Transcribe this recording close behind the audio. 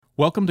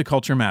Welcome to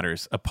Culture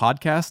Matters, a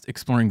podcast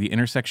exploring the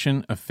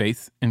intersection of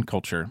faith and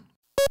culture.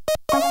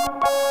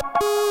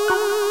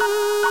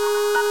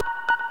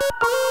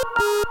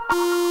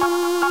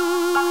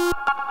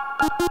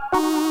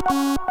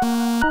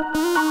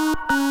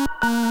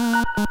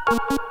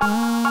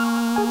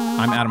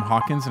 I'm Adam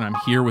Hawkins, and I'm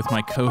here with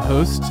my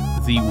co-host,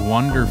 the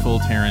wonderful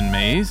Taryn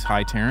Mays.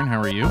 Hi, Taryn. How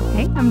are you?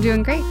 Hey, I'm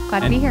doing great.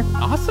 Glad to be here.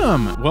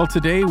 Awesome. Well,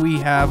 today we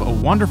have a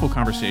wonderful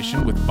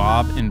conversation with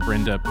Bob and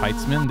Brenda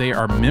Peitzman. They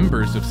are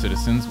members of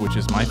Citizens, which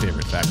is my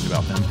favorite fact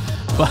about them.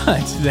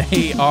 But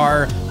they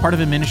are part of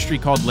a ministry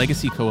called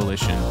Legacy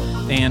Coalition.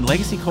 And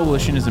Legacy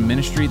Coalition is a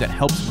ministry that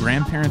helps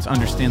grandparents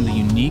understand the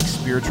unique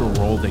spiritual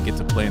role they get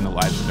to play in the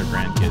lives of their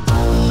grandkids.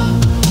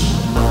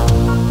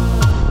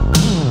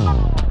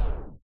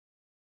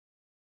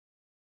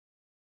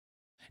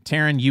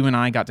 Taryn, you and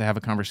I got to have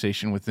a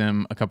conversation with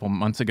them a couple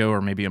months ago,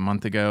 or maybe a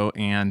month ago,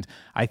 and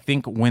I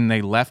think when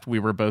they left, we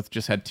were both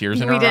just had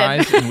tears in our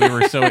eyes, and we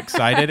were so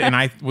excited, and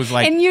I was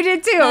like... And you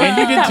did too. And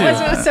you did too.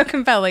 That was so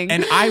compelling.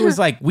 And I was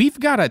like,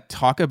 we've got to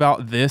talk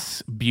about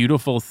this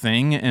beautiful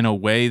thing in a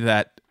way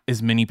that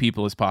as many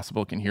people as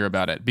possible can hear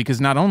about it, because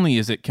not only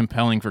is it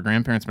compelling for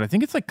grandparents, but I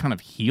think it's like kind of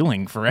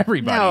healing for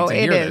everybody. No, to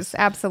it hear is this.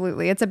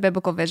 Absolutely. It's a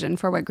biblical vision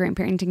for what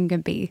grandparenting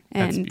can be,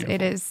 and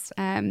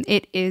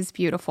it is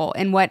beautiful.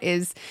 And what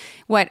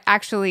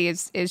actually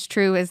is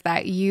true is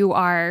that you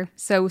are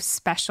so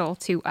special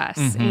to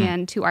us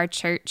and to our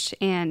church,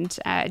 and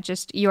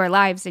just your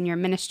lives and your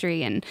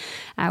ministry, and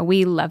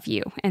we love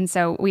you. And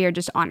so we are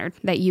just honored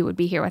that you would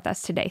be here with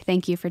us today.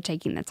 Thank you for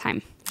taking the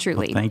time.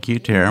 Truly. Well, thank you,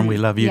 Taryn. We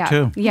love you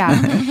too.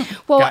 Yeah.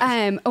 Well,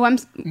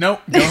 No,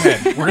 go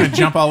ahead. We're going to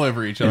jump all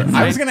over each other.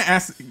 I was going to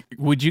ask,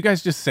 would you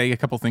guys just say a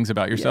couple things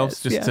about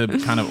yourselves, to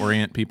kind of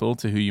orient people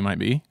to who you might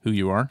be, who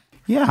you are?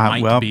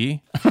 Yeah,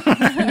 Be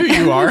who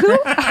you are.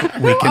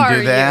 We can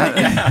do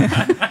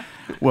that.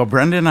 Well,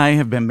 Brenda and I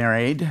have been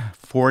married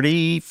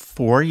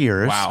 44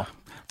 years. Wow.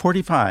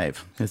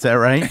 45. Is that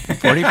right?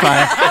 45.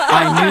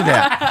 I knew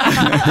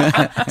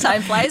that.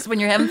 Time flies when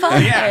you're having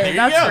fun. Yeah,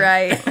 that's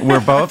right.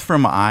 We're both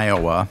from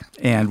Iowa,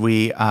 and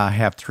we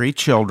have 3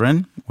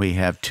 children. We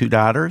have 2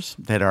 daughters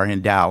that are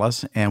in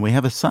Dallas, and we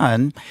have a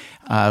son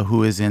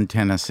who is in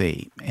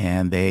Tennessee,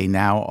 and they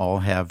now all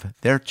have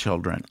their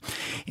children.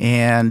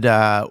 And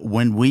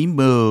when we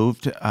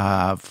moved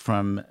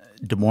from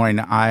Des Moines,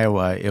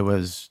 Iowa, it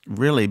was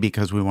really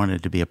because we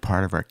wanted to be a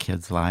part of our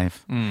kids'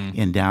 life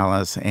in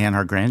Dallas and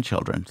our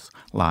grandchildren's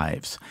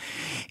lives.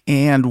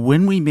 And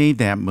when we made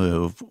that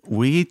move,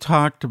 we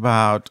talked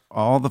about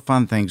all the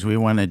fun things we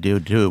want to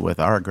do with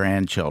our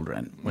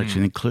grandchildren, which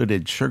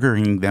included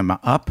sugaring them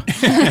up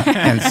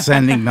and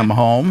sending them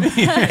home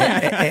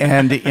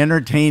and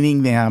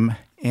entertaining them.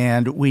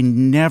 And we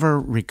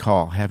never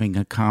recall having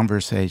a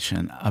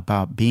conversation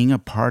about being a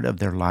part of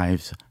their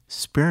lives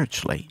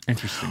spiritually.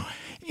 Interesting.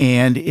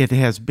 And it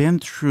has been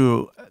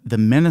through the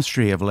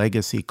ministry of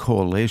Legacy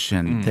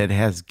Coalition that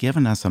has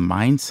given us a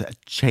mindset,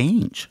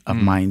 change of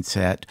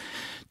mindset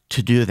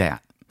to do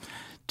that,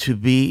 to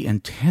be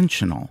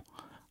intentional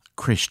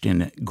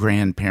Christian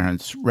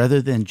grandparents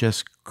rather than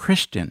just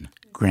Christian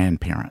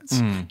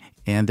grandparents.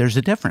 And there's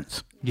a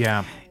difference.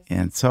 Yeah.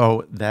 And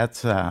so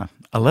that's a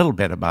little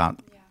bit about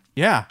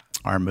Yeah.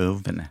 our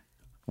move and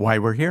why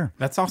we're here.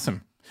 That's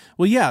awesome.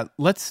 Well, yeah,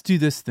 let's do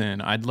this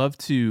then. I'd love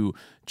to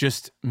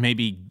just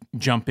maybe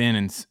jump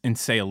in and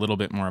say a little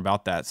bit more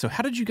about that. So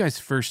how did you guys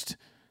first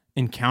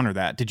encounter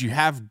that? Did you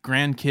have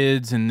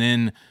grandkids, and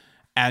then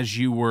as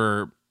you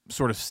were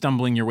sort of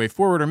stumbling your way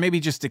forward, or maybe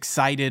just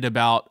excited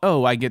about,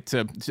 oh, I get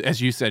to, as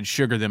you said,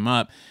 sugar them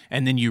up,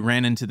 and then you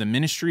ran into the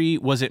ministry?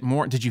 Was it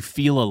more, did you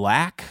feel a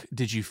lack?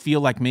 Did you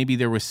feel like maybe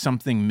there was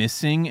something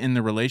missing in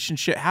the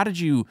relationship? How did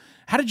you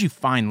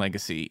find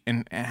Legacy,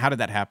 and how did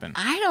that happen?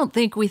 I don't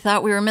think we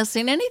thought we were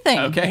missing anything.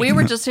 Okay. We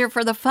were just here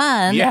for the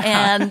fun. Yeah.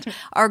 And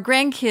our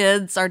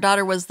grandkids, our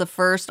daughter was the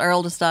first, our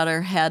oldest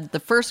daughter had the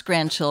first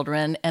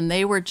grandchildren, and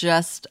they were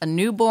just a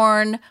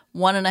newborn,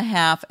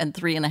 1.5 and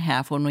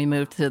 3.5 when we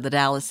moved to the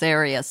Dallas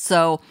area.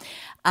 So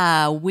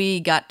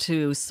we got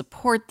to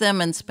support them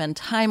and spend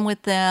time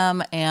with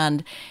them,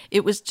 and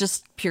it was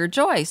just pure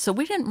joy. So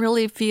we didn't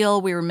really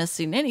feel we were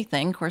missing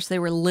anything. Of course, they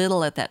were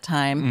little at that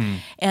time.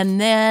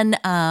 And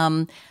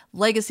then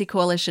Legacy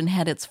Coalition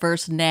had its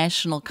first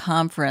national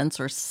conference,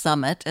 or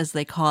summit, as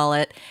they call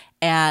it,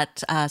 at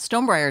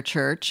Stonebriar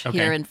Church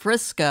here in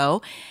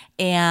Frisco.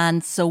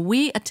 And so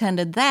we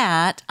attended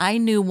that. I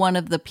knew one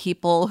of the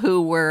people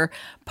who were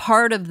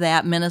part of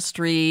that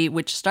ministry,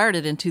 which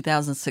started in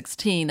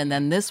 2016, and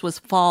then this was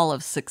fall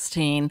of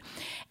 16.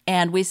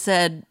 And we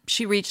said,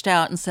 she reached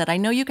out and said, I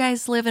know you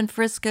guys live in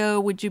Frisco.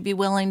 Would you be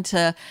willing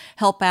to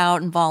help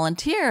out and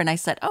volunteer? And I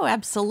said, oh,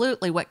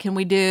 absolutely. What can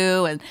we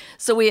do? And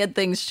so we had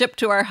things shipped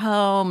to our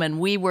home, and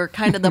we were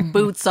kind of the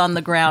boots on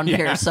the ground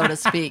here, so to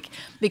speak,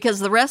 because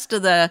the rest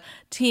of the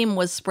team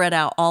was spread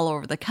out all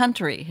over the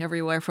country,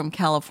 everywhere from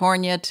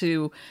California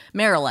to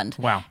Maryland.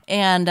 Wow.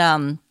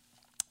 And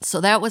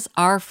so that was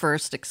our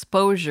first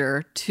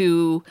exposure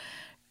to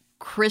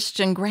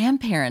Christian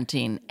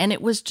grandparenting, and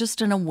it was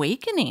just an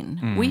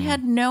awakening. We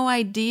had no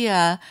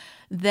idea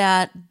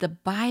that the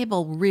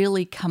Bible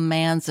really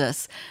commands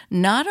us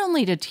not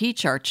only to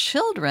teach our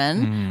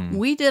children,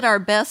 we did our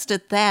best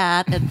at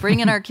that, at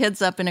bringing our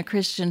kids up in a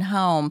Christian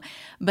home,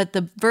 but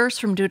the verse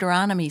from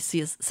Deuteronomy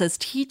says,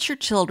 teach your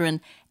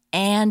children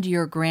and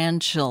your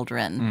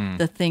grandchildren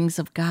the things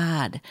of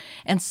God.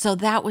 And so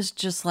that was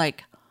just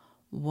like,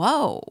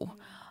 whoa.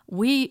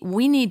 We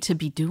need to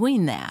be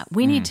doing that.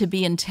 We need to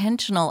be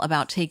intentional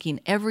about taking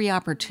every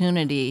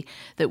opportunity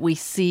that we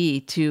see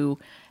to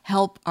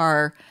help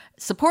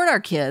support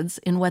our kids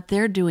in what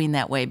they're doing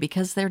that way,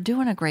 because they're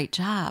doing a great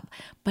job.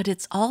 But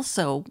it's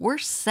also, we're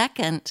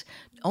second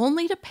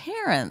only to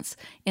parents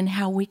in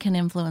how we can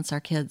influence our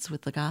kids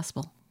with the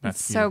gospel.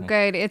 That's so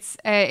good.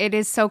 It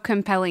is so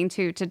compelling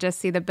to just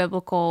see the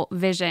biblical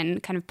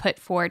vision kind of put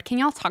forward. Can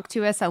y'all talk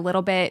to us a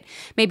little bit,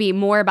 maybe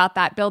more about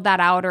that, build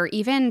that out, or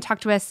even talk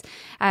to us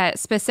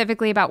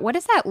specifically about what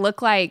does that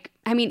look like?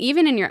 I mean,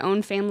 even in your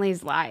own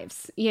family's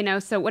lives,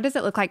 so what does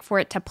it look like for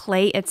it to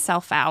play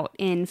itself out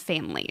in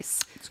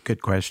families? It's a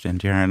good question,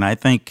 Darren. I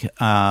think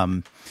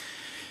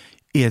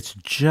it's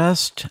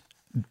just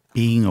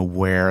being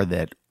aware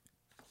that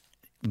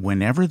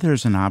whenever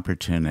there's an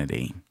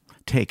opportunity,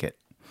 take it.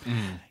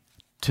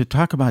 To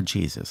talk about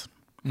Jesus.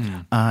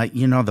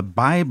 The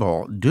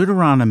Bible,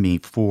 Deuteronomy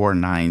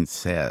 4:9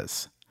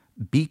 says,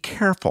 be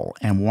careful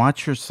and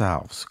watch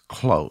yourselves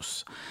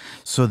close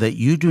so that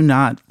you do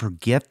not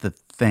forget the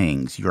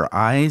things your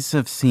eyes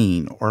have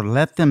seen or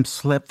let them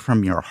slip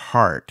from your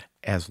heart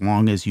as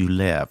long as you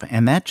live.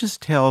 And that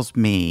just tells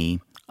me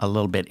a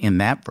little bit in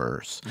that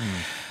verse,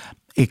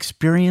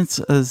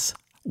 experiences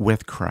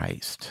with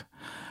Christ.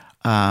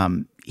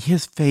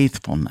 His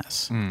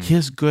faithfulness,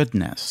 his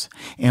goodness,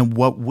 and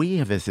what we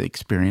have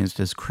experienced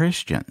as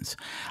Christians,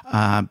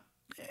 and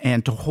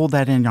to hold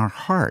that in our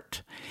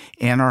heart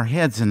and our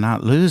heads and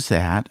not lose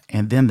that.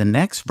 And then the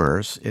next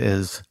verse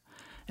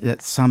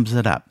that sums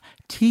it up.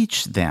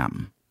 Teach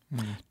them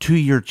to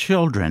your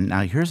children.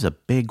 Now here's a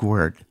big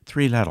word,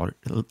 three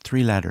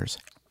letters,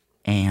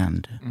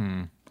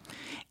 and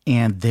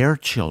their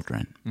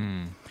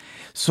children.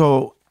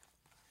 So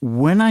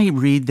when I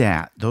read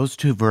those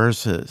two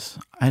verses,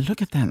 I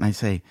look at that and I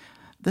say,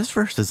 this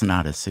verse is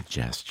not a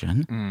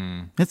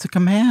suggestion. It's a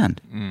command.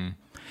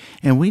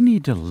 And we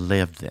need to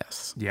live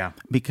this. Yeah.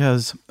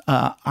 Because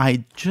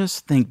I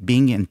just think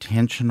being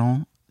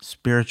intentional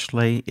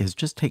spiritually is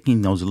just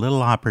taking those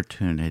little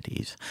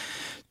opportunities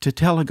to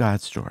tell a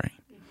God story,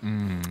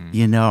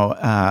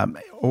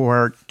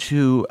 or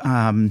to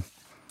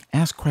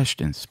ask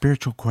questions,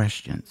 spiritual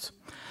questions,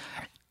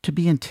 to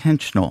be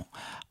intentional.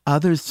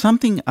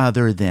 Something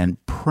other than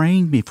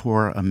praying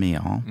before a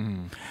meal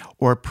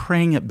or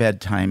praying at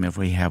bedtime if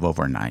we have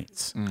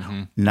overnights.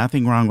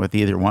 Nothing wrong with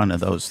either one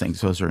of those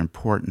things. Those are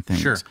important things.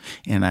 Sure.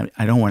 And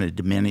I don't want to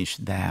diminish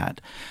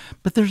that.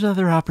 But there's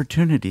other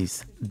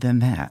opportunities than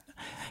that.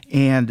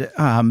 And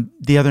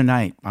the other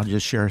night, I'll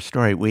just share a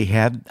story. We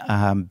had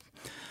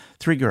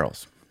 3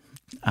 girls,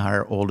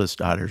 our oldest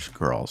daughter's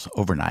girls,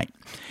 overnight.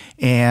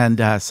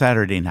 And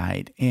Saturday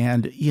night.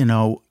 And,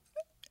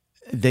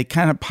 they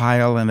kind of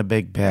pile in a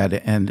big bed,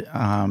 and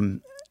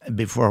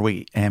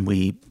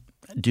we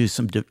do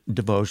some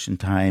devotion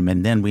time,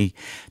 and then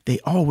they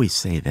always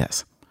say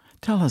this: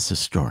 "Tell us a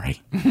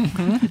story,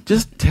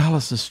 just tell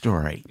us a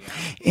story."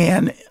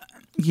 And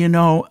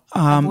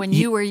when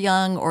you were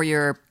young, or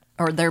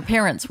their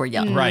parents were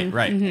young, right,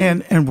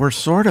 and we're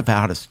sort of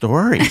out of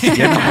stories,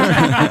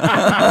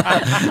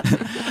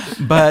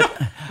 but.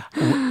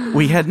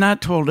 We had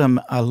not told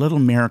them a little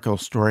miracle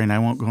story, and I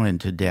won't go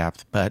into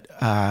depth, but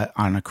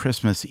on a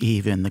Christmas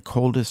Eve, in the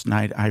coldest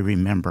night I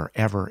remember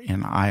ever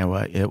in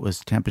Iowa, it was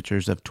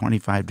temperatures of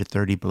 25 to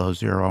 30 below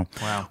zero,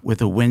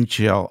 with a wind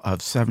chill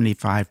of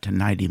 75 to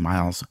 90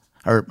 miles,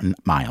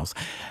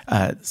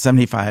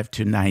 75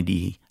 to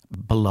 90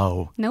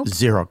 below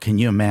zero. Can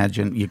you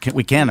imagine?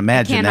 We can't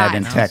imagine that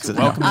in Texas.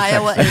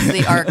 Iowa is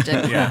the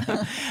Arctic.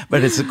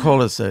 But it's the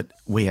coldest that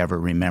we ever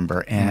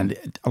remember.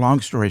 And a long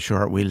story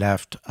short, we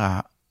left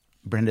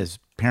Brenda's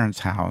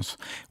parents' house.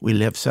 We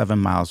lived 7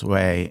 miles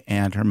away,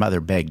 and her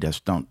mother begged us,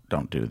 don't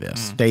do this.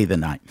 Stay the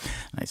night.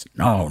 And I said,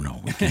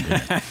 no, we can do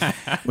it.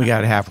 We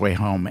got halfway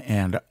home,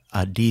 and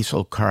a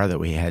diesel car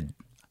that we had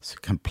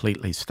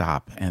completely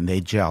stopped, and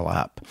they gel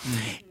up.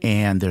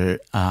 And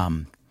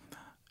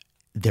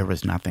there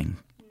was nothing.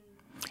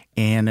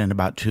 And in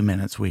about 2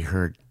 minutes, we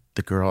heard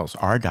the girls,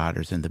 our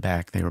daughters, in the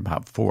back. They were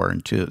about 4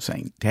 and 2,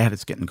 saying, "Dad,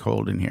 it's getting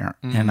cold in here."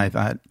 And I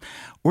thought,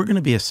 we're going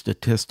to be a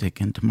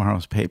statistic in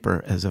tomorrow's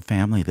paper as a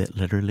family that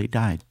literally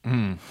died.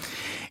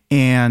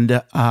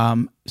 And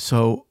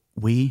so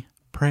we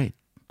prayed.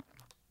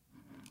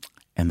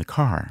 And the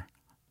car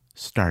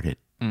started.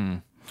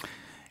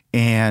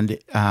 And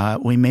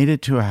we made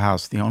it to a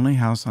house, the only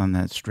house on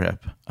that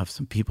strip, of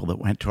some people that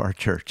went to our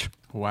church.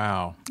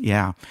 Wow.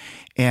 Yeah.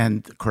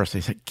 And, of course,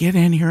 they said, "Get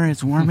in here.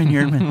 It's warm in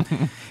here."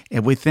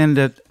 And we thinned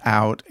it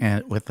out,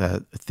 and with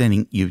a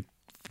thinning, you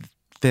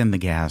thin the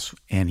gas,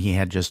 and he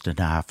had just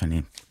enough.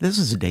 And this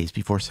is the days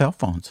before cell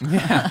phones.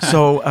 Yeah.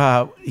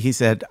 So he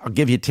said, I'll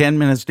give you 10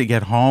 minutes to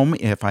get home.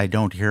 If I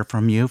don't hear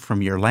from you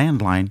from your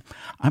landline,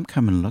 I'm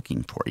coming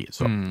looking for you.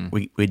 So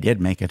we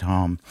did make it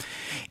home.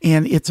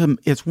 And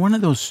it's one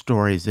of those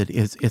stories that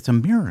it's a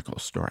miracle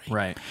story.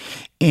 Right.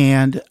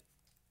 And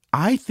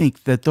I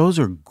think that those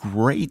are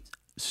great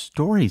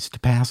stories to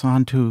pass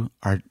on to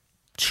our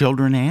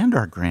children and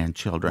our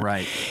grandchildren.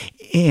 Right.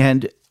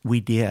 And we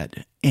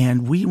did.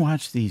 And we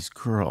watched these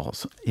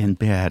girls in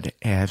bed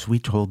as we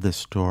told this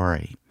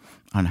story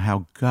on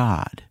how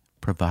God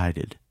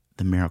provided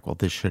the miracle.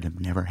 This should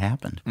have never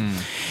happened.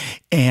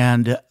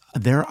 And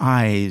their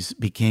eyes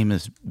became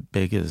as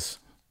big as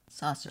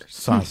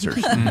saucers.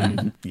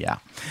 Yeah.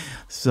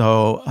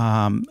 So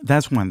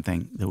that's one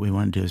thing that we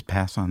want to do is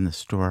pass on the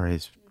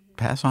stories,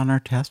 pass on our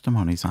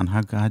testimonies on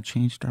how God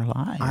changed our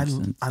lives.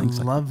 I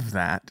love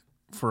that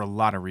for a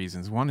lot of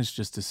reasons. One is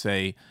just to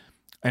say,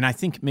 and I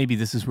think maybe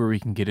this is where we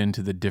can get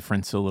into the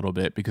difference a little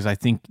bit, because I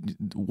think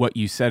what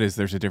you said is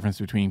there's a difference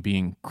between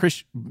being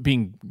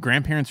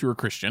grandparents who are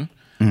Christian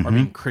or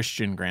being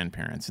Christian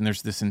grandparents. And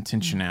there's this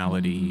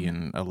intentionality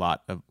and a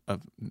lot of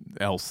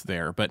else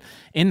there. But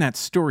in that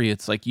story,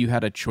 it's like you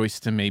had a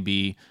choice to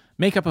maybe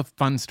make up a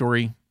fun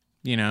story,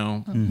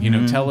 tell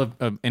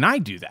and I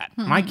do that.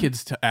 My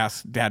kids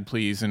ask, Dad,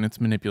 please, and it's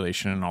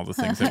manipulation and all the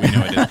things that we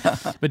know it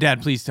is. But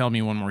Dad, please tell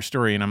me one more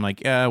story. And I'm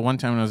like, one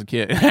time when I was a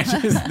kid.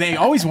 They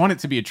always want it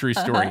to be a true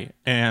story.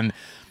 And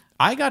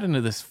I got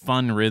into this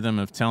fun rhythm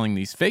of telling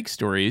these fake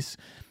stories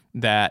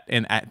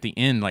and at the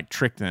end, like,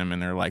 trick them,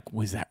 and they're like,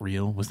 was that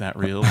real? Was that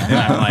real? And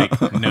I'm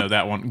like, no,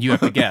 that one, you have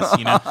to guess,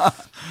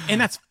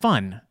 And that's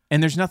fun.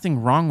 And there's nothing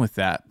wrong with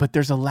that, but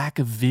there's a lack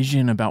of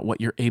vision about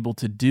what you're able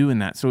to do in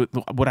that. So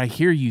what I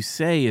hear you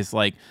say is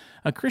like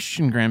a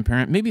Christian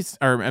grandparent,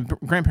 or a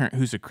grandparent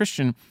who's a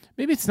Christian,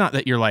 maybe it's not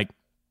that you're like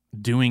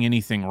doing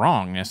anything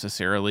wrong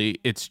necessarily.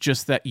 It's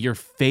just that you're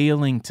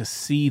failing to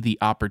see the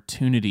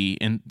opportunity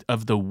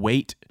of the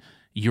weight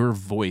your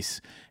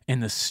voice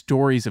and the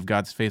stories of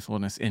God's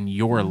faithfulness in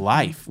your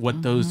life,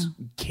 what those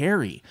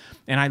carry.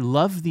 And I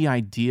love the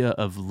idea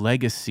of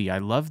legacy. I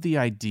love the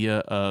idea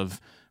of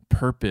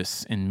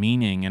purpose and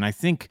meaning. And I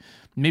think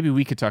maybe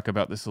we could talk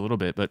about this a little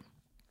bit, but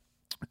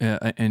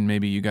and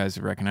maybe you guys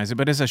recognize it.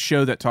 But as a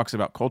show that talks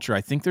about culture,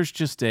 I think there's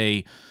just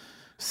a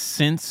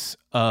sense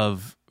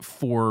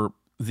for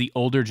the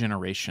older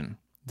generation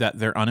that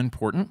they're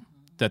unimportant,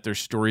 that their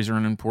stories are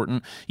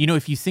unimportant.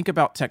 If you think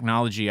about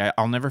technology,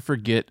 I'll never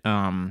forget,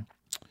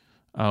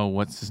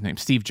 what's his name?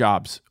 Steve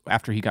Jobs,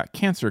 after he got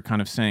cancer,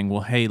 kind of saying,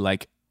 well, hey,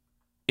 like,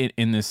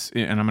 in this,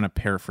 and I'm going to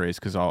paraphrase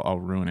because I'll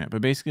ruin it,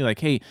 but basically like,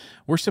 hey,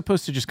 we're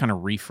supposed to just kind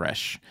of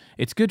refresh.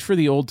 It's good for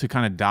the old to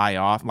kind of die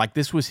off. Like,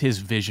 this was his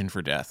vision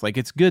for death. Like,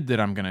 it's good that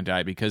I'm going to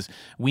die because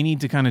we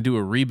need to kind of do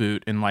a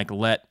reboot and like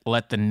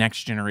let the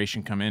next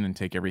generation come in and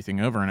take everything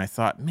over. And I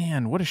thought,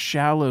 man, what a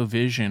shallow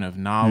vision of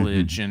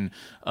knowledge and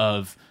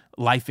of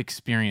life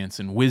experience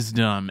and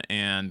wisdom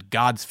and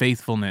God's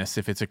faithfulness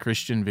if it's a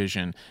Christian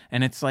vision.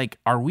 And it's like,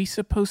 are we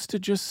supposed to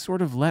just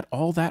sort of let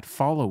all that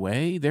fall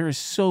away? There is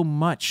so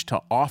much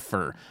to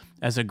offer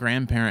as a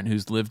grandparent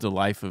who's lived a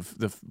life of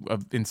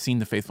and seen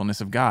the faithfulness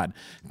of God.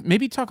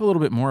 Maybe talk a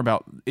little bit more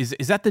about, is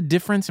that the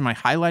difference? Am I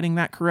highlighting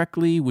that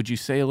correctly? Would you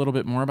say a little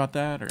bit more about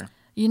that?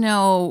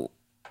 Or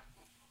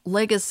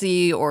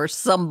Legacy or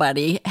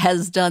somebody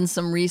has done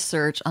some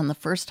research on the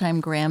first-time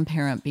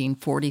grandparent being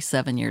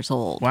 47 years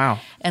old. Wow.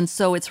 And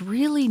so it's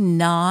really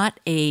not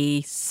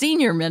a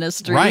senior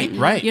ministry.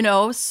 Right.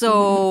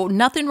 So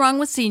nothing wrong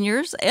with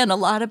seniors. And a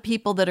lot of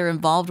people that are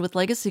involved with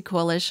Legacy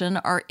Coalition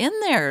are in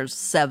their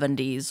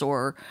 70s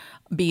or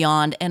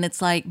beyond. And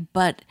it's like,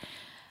 but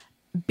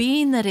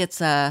being that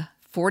it's a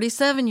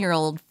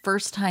 47-year-old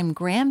first-time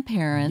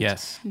grandparent,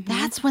 yes,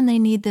 that's when they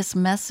need this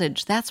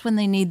message. That's when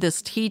they need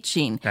this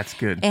teaching. That's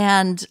good.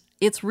 And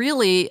it's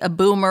really a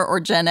boomer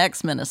or Gen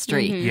X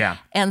ministry. Yeah.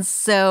 And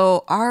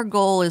so our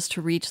goal is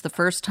to reach the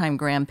first-time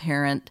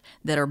grandparent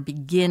that are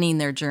beginning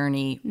their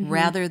journey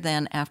rather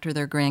than after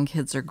their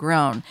grandkids are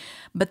grown.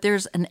 But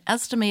there's an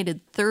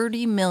estimated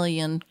 30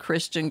 million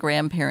Christian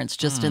grandparents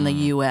just in the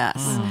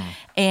U.S.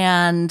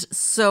 And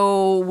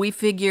so we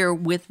figure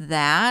with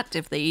that,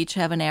 if they each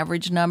have an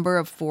average number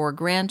of 4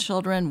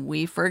 grandchildren,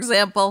 we, for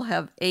example,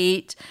 have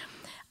 8,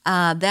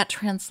 that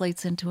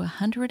translates into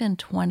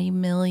 120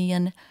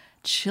 million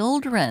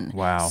children.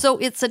 Wow. So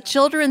it's a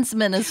children's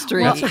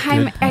ministry. Well, that's a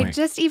good I point.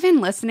 just even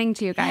listening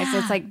to you guys,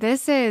 it's like,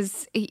 this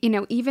is,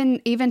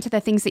 even to the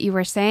things that you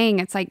were saying,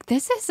 it's like,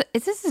 this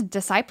is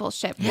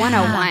discipleship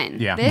 101.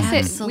 Yeah. We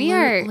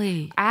are,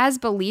 Absolutely. as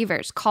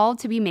believers, called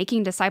to be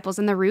making disciples.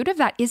 And the root of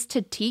that is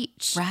to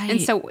teach. Right.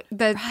 And so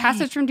the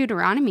passage from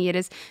Deuteronomy, it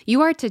is, you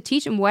are to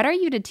teach. And what are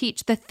you to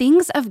teach? The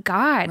things of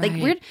God. Right.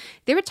 Like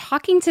they were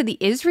talking to the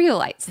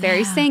Israelites there.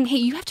 He's saying, hey,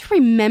 you have to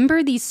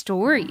remember these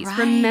stories. Right.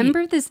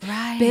 Remember this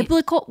biblical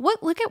biblical.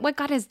 Look at what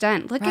God has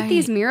done. Look at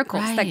these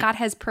miracles that God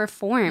has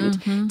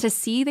performed to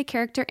see the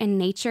character and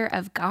nature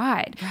of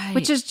God,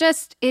 which is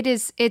just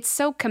it's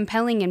so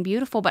compelling and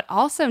beautiful, but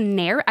also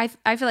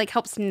I feel like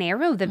helps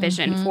narrow the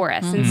vision for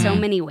us in so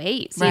many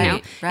ways. You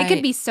know, it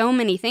could be so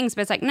many things,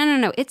 but it's like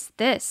no, it's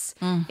this.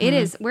 It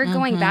is. We're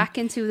going back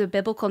into the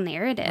biblical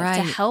narrative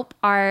to help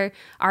our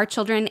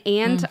children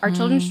and our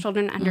children's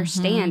children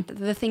understand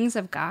the things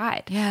of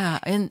God. Yeah,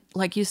 and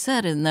like you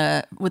said,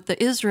 with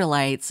the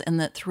Israelites, and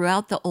that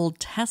throughout the Old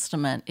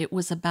Testament, it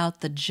was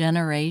about the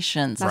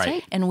generations. That's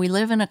right. And we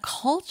live in a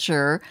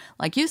culture,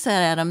 like you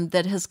said, Adam,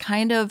 that has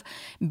kind of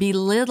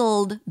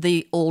belittled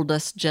the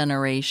oldest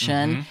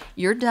generation.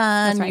 You're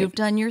done. Right. You've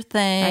done your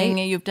thing.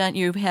 Right.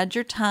 You've had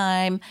your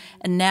time,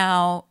 and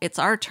now it's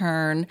our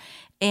turn.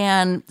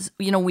 And,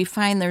 we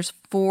find there's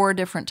 4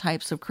 different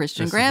types of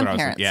Christian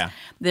grandparents.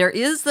 There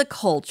is the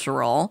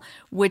cultural,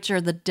 which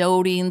are the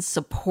doting,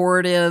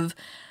 supportive.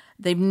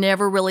 They've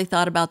never really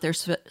thought about their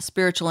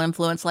spiritual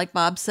influence. Like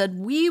Bob said,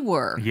 we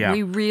were. Yeah.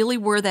 We really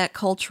were that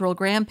cultural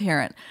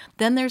grandparent.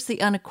 Then there's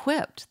the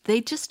unequipped. They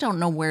just don't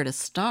know where to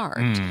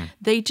start.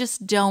 They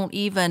just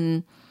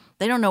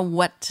they don't know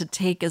what to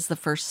take as the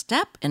first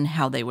step in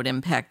how they would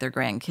impact their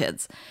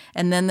grandkids.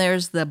 And then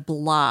there's the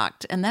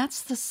blocked, and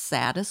that's the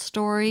saddest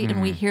story.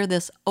 And we hear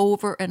this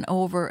over and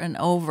over and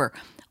over.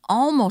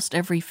 Almost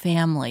every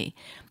family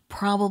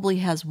probably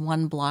has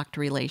one blocked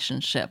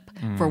relationship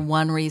for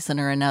one reason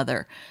or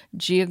another: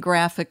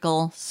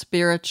 geographical,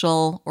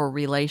 spiritual, or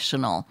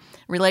relational.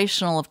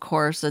 Relational, of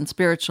course, and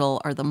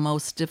spiritual are the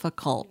most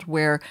difficult,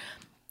 where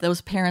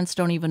those parents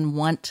don't even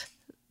want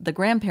the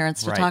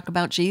grandparents to talk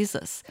about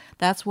Jesus.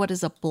 That's what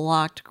is a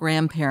blocked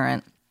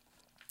grandparent.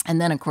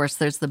 And then, of course,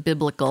 there's the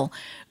biblical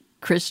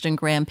Christian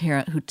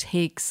grandparent who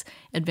takes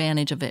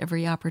advantage of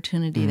every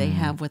opportunity they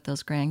have with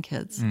those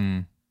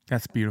grandkids.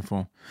 That's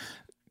beautiful.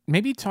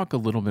 Maybe talk a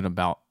little bit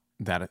about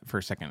that for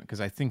a second,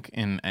 because I think,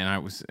 Taryn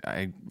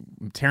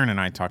and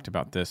I talked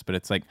about this, but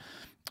it's like,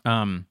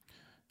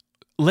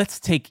 let's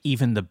take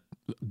even the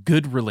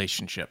good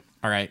relationship.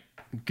 All right,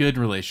 good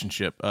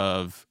relationship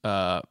of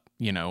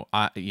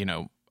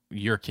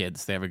your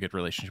kids, they have a good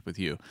relationship with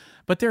you,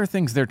 but there are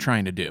things they're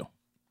trying to do,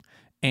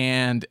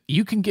 and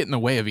you can get in the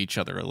way of each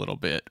other a little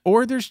bit.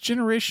 Or there's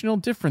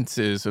generational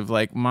differences of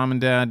like, mom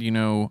and dad,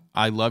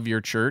 I love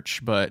your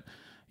church, but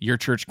your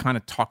church kind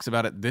of talks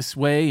about it this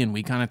way, and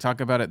we kind of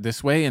talk about it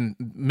this way. And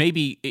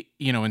maybe,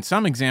 in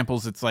some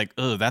examples, it's like,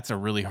 oh, that's a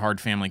really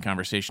hard family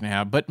conversation to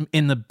have. But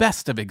in the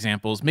best of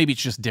examples, maybe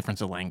it's just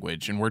difference of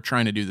language, and we're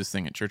trying to do this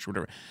thing at church or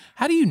whatever.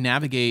 How do you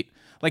navigate,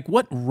 like,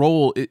 what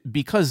role,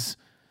 because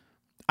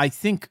I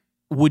think,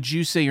 would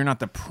you say you're not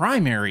the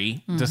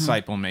primary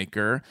disciple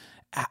maker?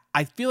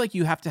 I feel like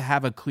you have to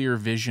have a clear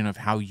vision of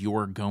how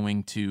you're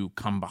going to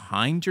come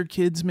behind your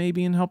kids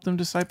maybe and help them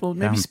disciple.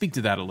 Maybe speak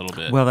to that a little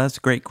bit. Well, that's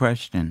a great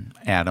question,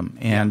 Adam.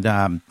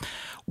 And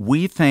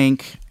we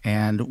think,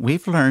 and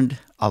we've learned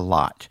a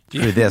lot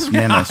through this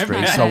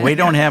ministry, so we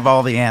don't have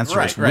all the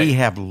answers. Right. We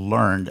have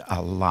learned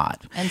a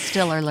lot. And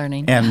still are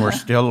learning. And we're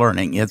still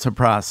learning. It's a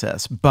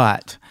process.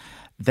 But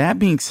that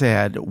being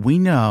said, we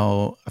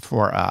know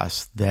for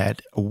us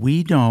that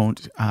we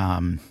don't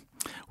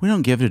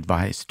give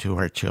advice to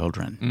our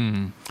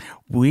children.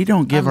 We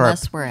don't give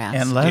unless we're asked.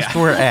 Unless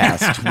we're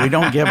asked. We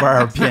don't give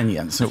our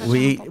opinions.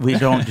 We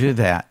don't do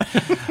that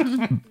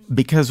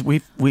because we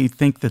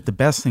think that the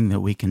best thing that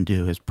we can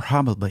do is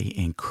probably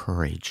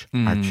encourage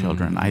our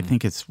children. I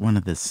think it's one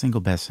of the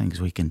single best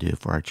things we can do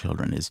for our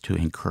children is to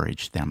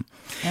encourage them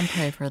and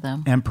pray for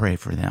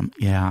them.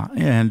 Yeah,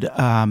 and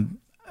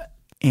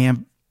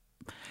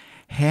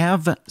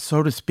have,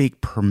 so to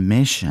speak,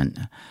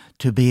 permission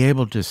to be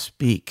able to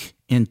speak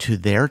into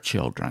their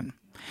children.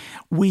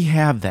 We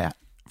have that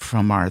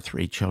from our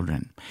 3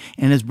 children.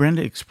 And as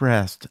Brenda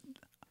expressed,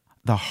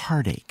 the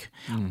heartache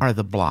are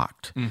the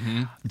blocked.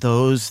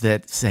 Those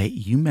that say,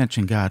 you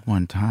mentioned God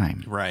one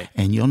time, right,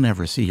 and you'll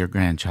never see your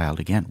grandchild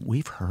again.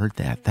 We've heard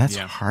that. That's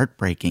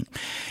heartbreaking.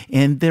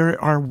 And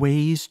there are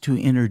ways to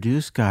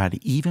introduce God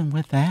even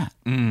with that.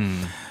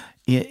 And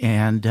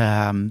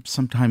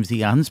sometimes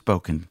the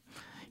unspoken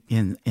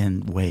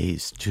in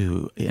ways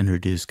to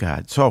introduce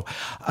God. So,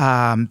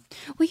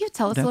 will you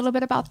tell us a little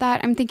bit about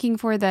that? I'm thinking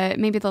for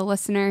maybe the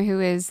listener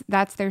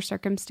that's their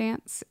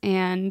circumstance,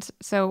 and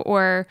so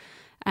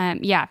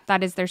that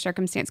is their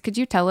circumstance. Could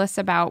you tell us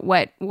about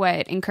what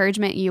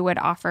encouragement you would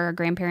offer a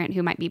grandparent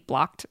who might be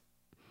blocked?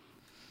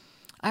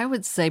 I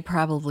would say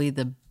probably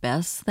the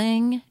best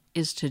thing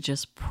is to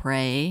just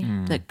pray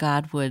that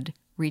God would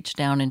reach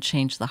down and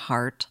change the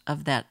heart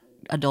of that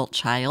adult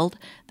child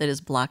that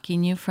is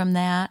blocking you from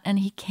that. And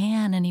he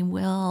can, and he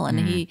will. And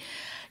he,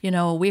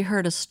 we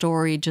heard a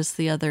story just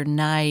the other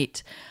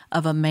night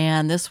of a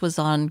man. This was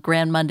on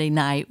Grand Monday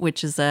Night,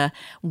 which is a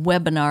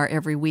webinar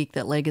every week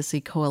that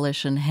Legacy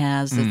Coalition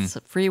has. It's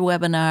a free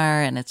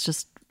webinar, and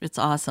it's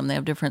awesome. They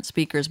have different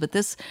speakers. But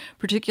this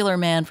particular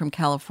man from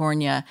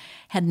California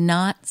had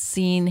not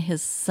seen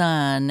his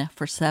son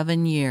for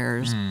 7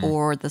 years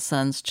or the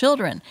son's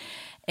children.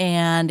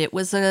 And it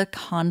was a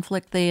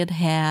conflict they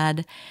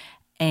had.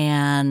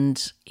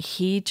 And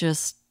he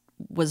just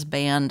was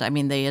banned. I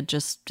mean, they had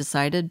just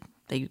decided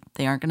they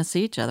aren't going to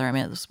see each other. I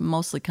mean, it was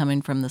mostly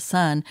coming from the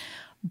son.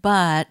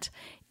 But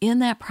in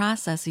that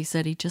process, he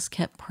said he just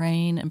kept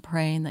praying and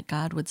praying that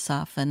God would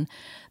soften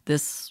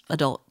this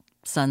adult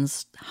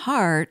son's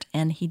heart,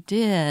 and he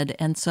did.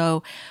 And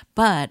so,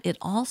 but it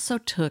also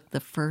took the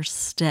first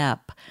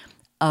step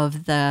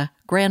of the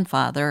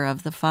grandfather,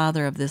 of the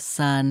father of this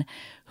son,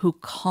 who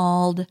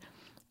called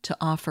to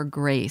offer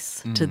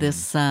grace to this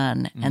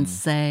son and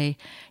say,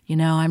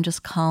 I'm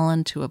just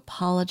calling to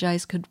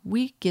apologize. Could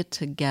we get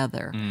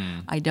together?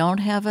 I don't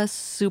have a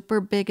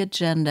super big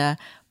agenda,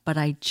 but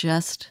I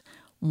just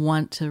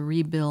want to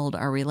rebuild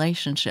our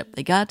relationship.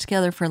 They got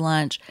together for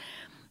lunch.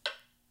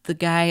 The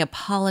guy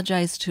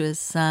apologized to his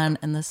son,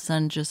 and the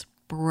son just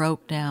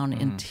broke down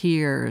in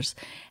tears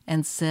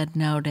and said,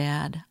 "No,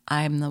 Dad,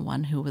 I'm the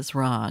one who was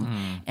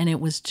wrong." And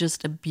it was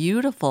just a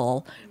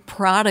beautiful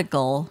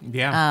prodigal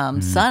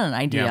son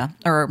idea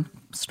or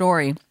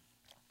story.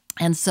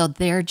 And so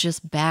they're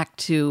just back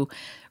to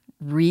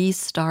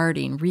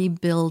restarting,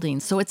 rebuilding.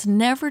 So it's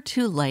never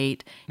too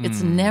late.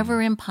 It's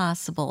never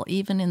impossible,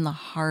 even in the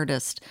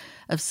hardest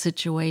of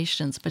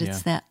situations. But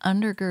it's that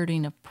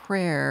undergirding of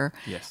prayer,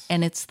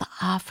 and it's the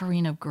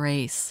offering of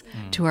grace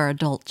to our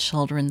adult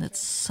children that's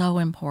so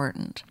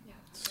important.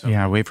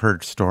 Yeah, we've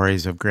heard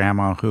stories of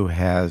grandma who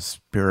has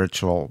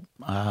spiritual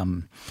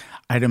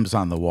items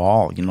on the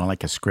wall,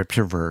 like a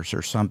scripture verse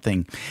or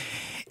something,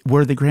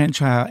 where the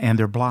grandchild, and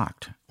they're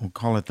blocked. We'll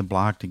call it the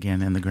blocked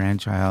again, and the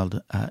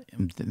grandchild,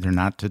 they're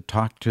not to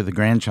talk to the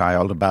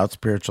grandchild about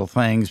spiritual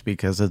things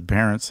because the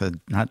parents said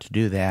not to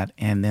do that.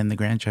 And then the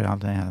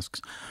grandchild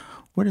asks,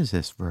 "What is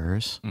this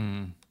verse?"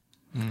 And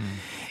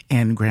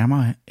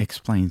grandma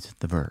explains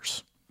the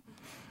verse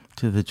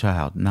to the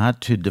child,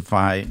 not to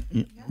defy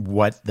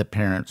what the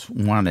parents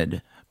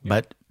wanted,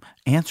 but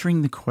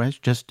answering the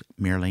question, just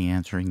merely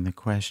answering the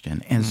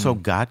question. And so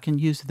God can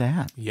use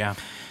that. Yeah.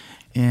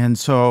 And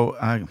so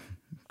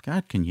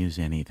God can use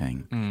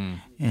anything.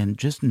 And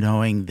just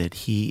knowing that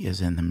he is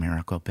in the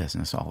miracle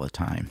business all the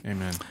time.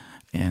 Amen.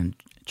 And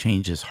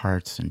changes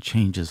hearts and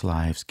changes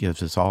lives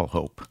gives us all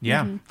hope.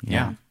 Yeah.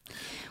 Yeah.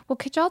 Well,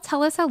 could y'all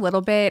tell us a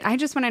little bit? I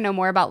just want to know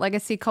more about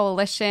Legacy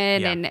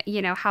Coalition and,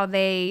 how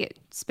they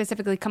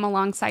specifically come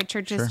alongside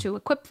churches to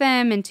equip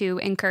them and to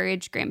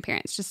encourage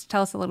grandparents. Just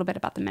tell us a little bit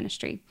about the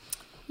ministry.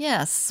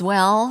 Yes.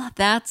 Well,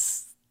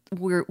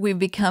 we've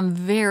become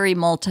very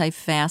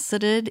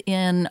multifaceted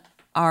in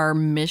our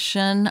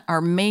mission.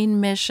 Our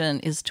main mission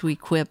is to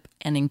equip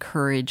and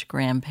encourage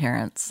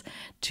grandparents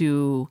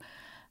to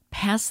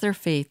pass their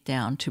faith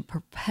down, to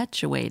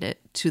perpetuate it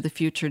to the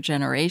future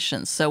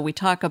generations. So we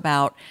talk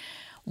about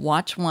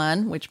watch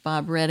one, which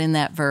Bob read in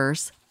that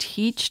verse,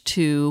 teach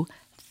two,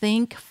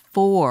 think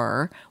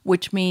four,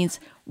 which means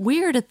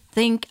we are to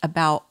think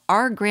about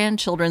our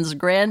grandchildren's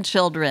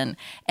grandchildren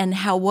and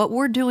how what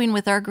we're doing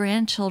with our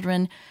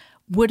grandchildren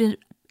would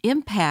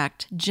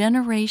impact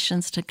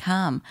generations to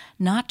come,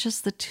 not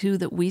just the two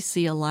that we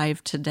see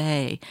alive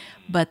today,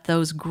 but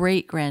those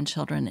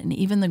great-grandchildren and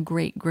even the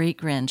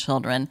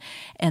great-great-grandchildren,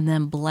 and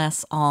then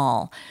bless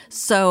all.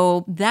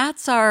 So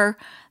that's our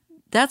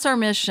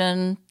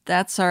mission.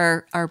 That's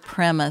our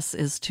premise,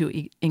 is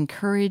to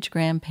encourage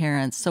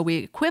grandparents. So we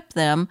equip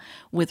them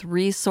with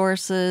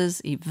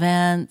resources,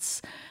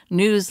 events,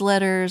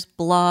 newsletters,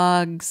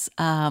 blogs,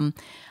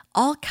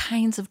 all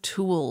kinds of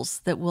tools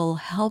that will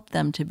help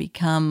them to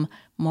become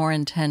more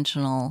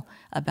intentional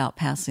about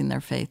passing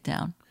their faith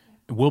down.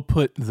 We'll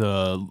put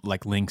the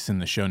links in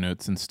the show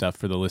notes and stuff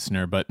for the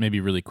listener, but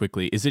maybe really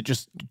quickly, is it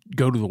just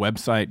go to the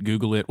website,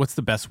 Google it? What's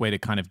the best way to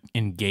kind of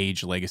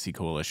engage Legacy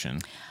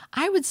Coalition?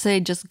 I would say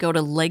just go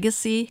to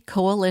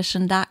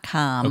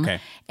legacycoalition.com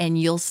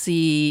and you'll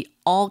see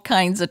all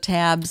kinds of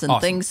tabs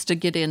and things to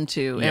get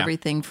into,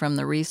 everything from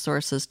the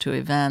resources to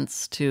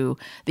events to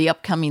the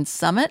upcoming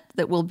summit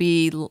that will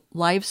be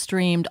live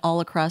streamed all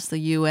across the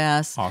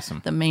U.S.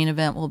 Awesome. The main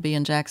event will be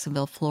in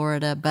Jacksonville,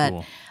 Florida, but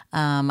cool.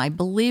 I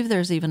believe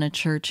there's even a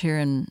church here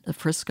in the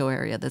Frisco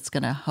area that's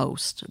going to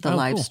host the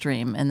live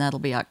stream, and that'll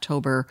be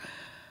October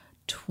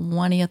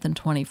 20th and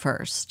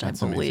 21st,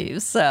 That's I believe.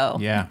 amazing. So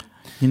Yeah.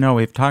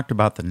 We've talked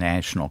about the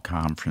national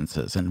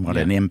conferences and what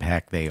an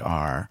impact they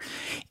are.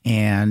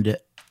 And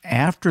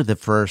after the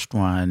first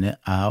one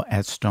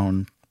at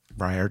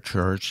Stonebriar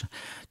Church,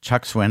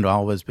 Chuck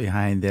Swindoll was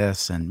behind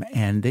this,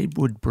 and they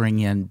would bring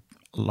in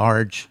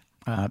large,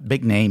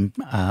 big-name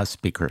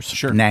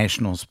speakers,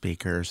 national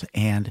speakers.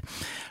 And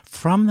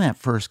from that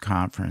first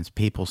conference,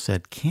 people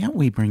said, can't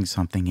we bring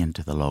something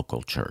into the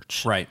local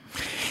church? Right.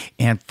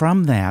 And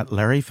from that,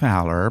 Larry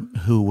Fowler,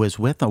 who was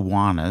with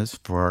Awanas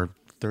for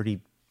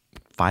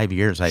 35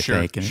 years, I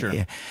think.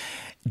 Sure.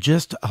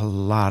 Just a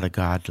lot of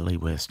godly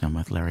wisdom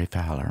with Larry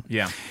Fowler.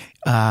 Yeah.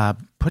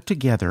 Put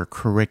together a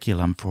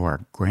curriculum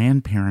for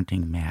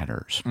Grandparenting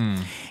Matters.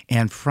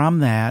 And from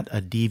that, a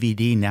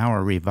DVD, now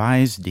a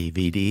revised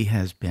DVD,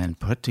 has been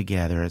put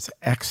together. It's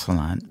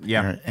excellent.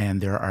 Yeah. And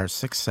there are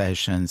 6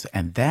 sessions.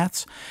 And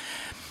that's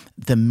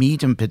the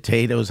meat and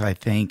potatoes, I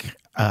think,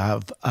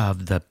 of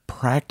the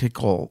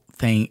practical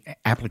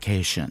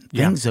application,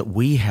 things that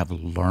we have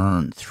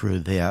learned through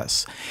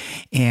this.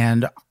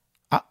 And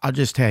I'll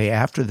just tell you,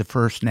 after the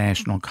first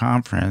national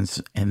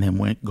conference and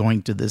then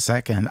going to the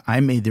second, I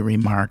made the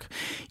remark,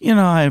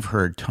 I've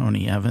heard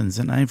Tony Evans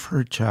and I've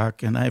heard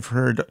Chuck and I've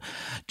heard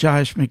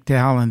Josh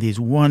McDowell and these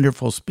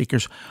wonderful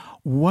speakers.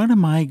 What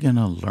am I going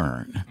to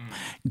learn?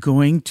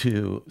 Going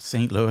to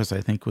St. Louis,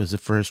 I think, was the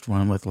first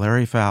one with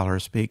Larry Fowler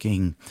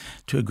speaking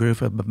to a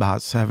group of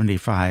about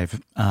 75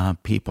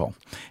 people.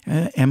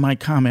 And my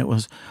comment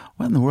was,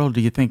 what in the world do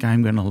you think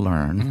I'm going to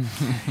learn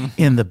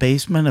in the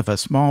basement of a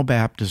small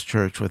Baptist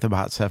church with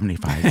about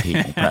 75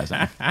 people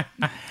present?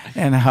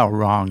 And how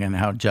wrong and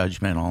how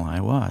judgmental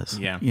I was,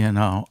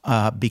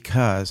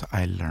 because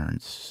I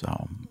learned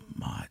so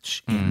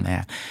much in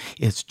that.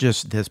 It's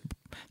just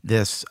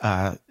this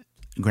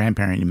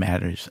Grandparenting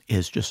Matters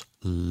is just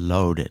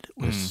loaded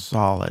with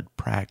solid,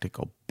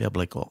 practical,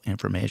 biblical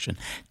information,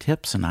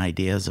 tips and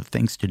ideas of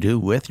things to do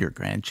with your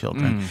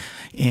grandchildren.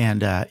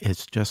 And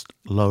it's just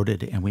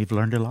loaded, and we've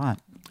learned a lot.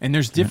 And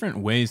there's different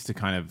ways to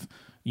kind of,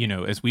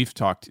 as we've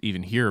talked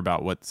even here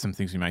about what some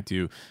things we might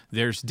do,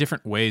 there's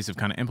different ways of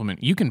kind of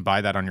implement. You can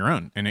buy that on your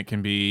own, and it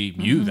can be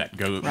you that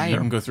you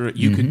can go through it.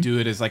 You could do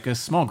it as like a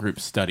small group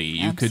study.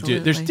 You could do.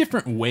 There's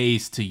different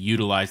ways to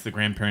utilize the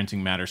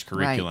Grandparenting Matters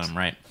curriculum,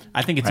 right?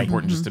 I think it's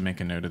important just to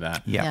make a note of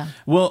that. Yeah.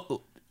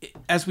 Well,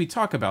 as we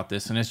talk about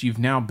this, and as you've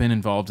now been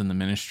involved in the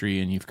ministry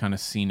and you've kind of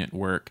seen it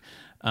work,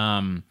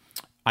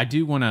 I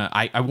do want to.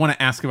 I want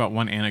to ask about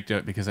one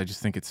anecdote because I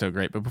just think it's so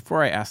great. But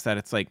before I ask that,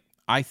 it's like,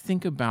 I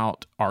think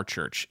about our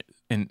church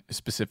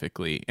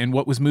specifically and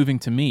what was moving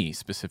to me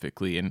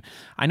specifically. And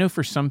I know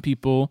for some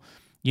people,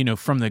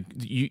 from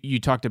you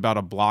talked about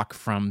a block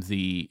from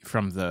the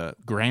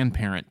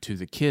grandparent to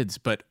the kids,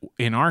 but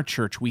in our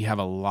church, we have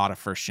a lot of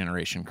first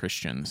generation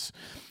Christians.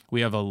 We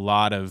have a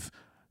lot of,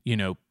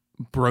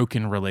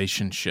 broken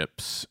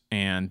relationships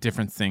and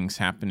different things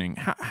happening.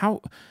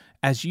 How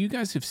as you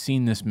guys have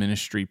seen this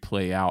ministry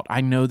play out,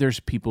 I know there's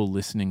people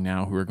listening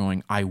now who are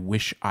going, I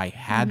wish I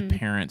had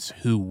parents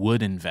who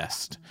would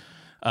invest.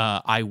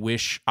 I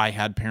wish I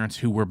had parents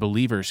who were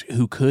believers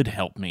who could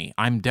help me.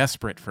 I'm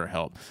desperate for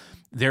help.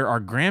 There are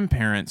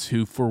grandparents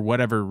who, for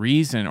whatever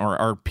reason, or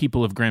are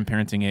people of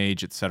grandparenting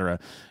age, et cetera,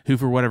 who,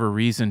 for whatever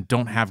reason,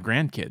 don't have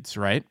grandkids,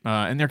 right?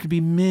 And there could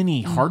be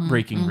many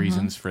heartbreaking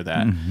reasons for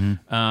that.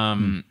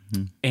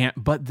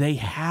 But they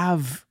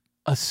have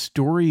a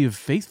story of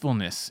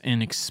faithfulness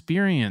and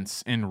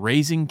experience in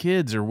raising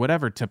kids or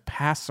whatever to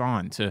pass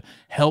on, to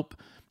help,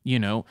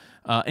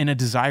 and a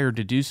desire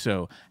to do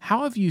so.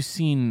 How have you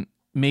seen,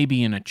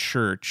 maybe in a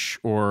church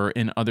or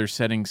in other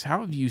settings,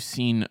 how have you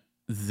seen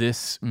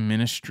this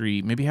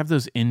ministry maybe have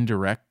those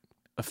indirect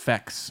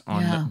effects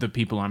on the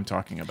people I'm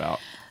talking about?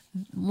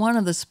 One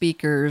of the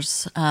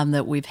speakers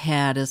that we've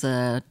had is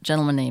a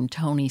gentleman named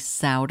Tony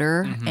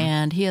Souter,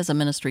 and he has a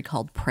ministry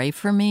called Pray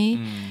For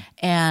Me,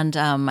 and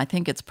I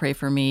think it's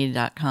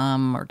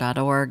prayforme.com or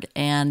 .org,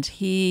 and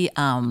he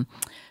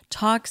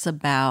talks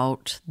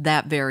about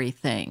that very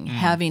thing,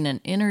 having an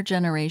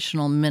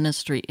intergenerational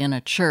ministry in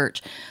a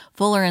church.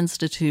 Fuller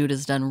Institute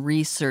has done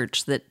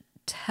research that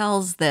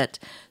tells that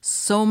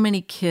so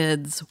many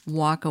kids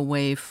walk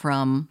away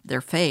from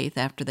their faith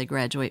after they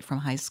graduate from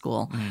high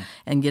school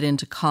and get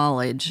into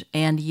college,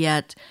 and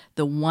yet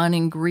the one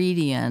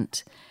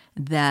ingredient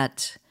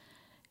that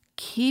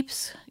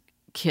keeps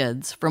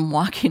kids from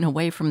walking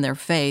away from their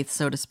faith,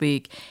 so to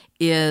speak,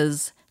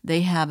 is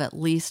they have at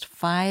least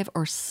 5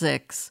 or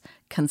 6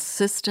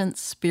 consistent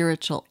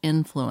spiritual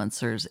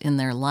influencers in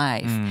their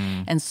life.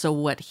 And so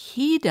what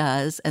he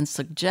does and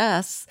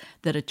suggests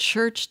that a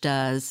church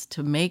does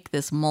to make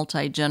this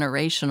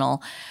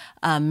multi-generational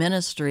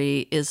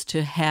ministry is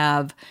to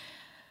have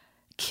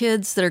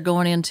kids that are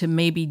going into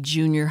maybe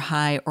junior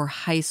high or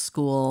high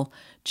school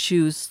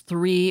choose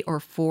 3 or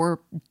 4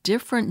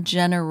 different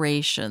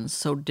generations,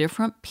 so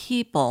different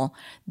people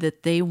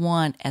that they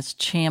want as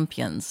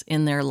champions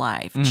in their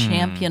life,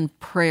 champion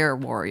prayer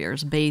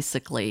warriors,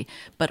 basically,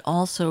 but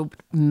also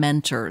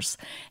mentors.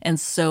 And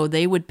so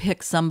they would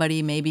pick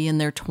somebody maybe in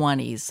their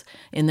 20s,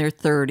 in their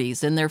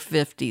 30s, in their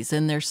 50s,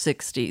 in their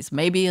 60s,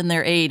 maybe in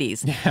their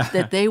 80s,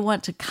 that they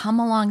want to come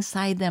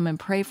alongside them and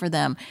pray for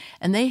them.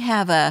 And they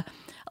have a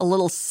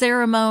little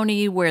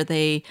ceremony where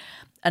they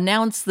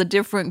announce the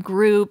different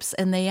groups,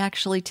 and they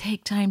actually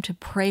take time to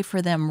pray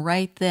for them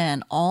right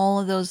then, all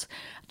of those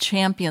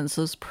champions,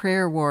 those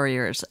prayer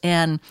warriors.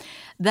 And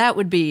that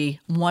would be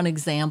one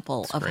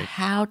example of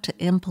how to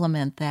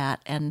implement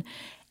that and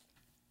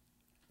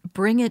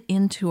bring it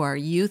into our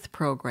youth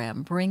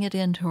program, bring it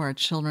into our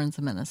children's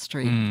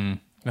ministry.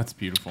 That's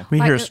beautiful.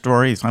 We hear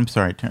stories, I'm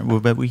sorry,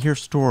 but we hear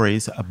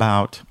stories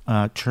about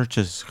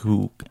churches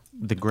who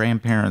the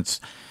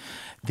grandparents,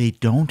 they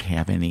don't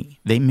have any.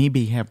 They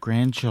maybe have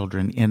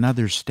grandchildren in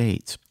other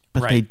states,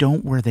 but they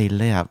don't where they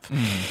live.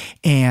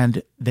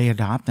 And they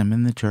adopt them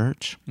in the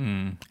church,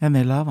 and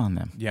they love on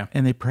them.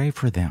 And they pray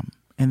for them,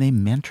 and they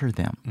mentor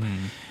them.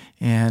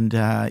 And,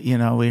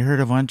 we heard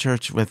of one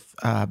church with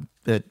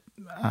that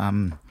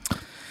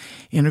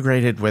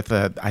integrated with,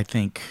 I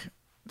think,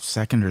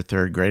 second or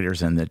third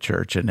graders in the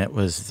church, and it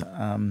was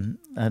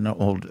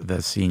the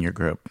senior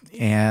group.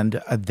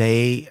 And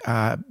they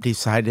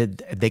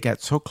decided, they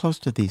got so close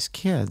to these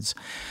kids,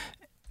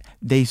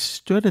 they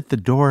stood at the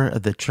door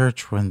of the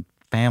church when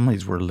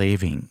families were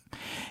leaving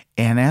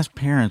and asked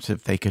parents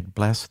if they could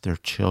bless their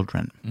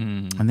children.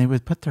 And they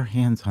would put their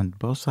hands on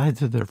both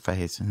sides of their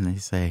face, and they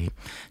say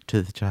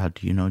to the child,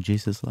 "Do you know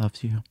Jesus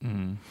loves you?"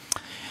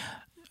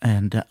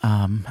 And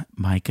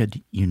Micah,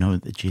 you know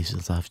that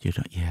Jesus loves you?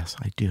 Yes,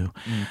 I do.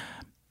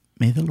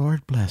 May the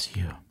Lord bless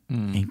you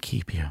and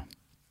keep you.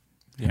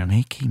 And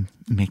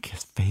make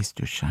his face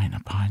to shine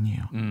upon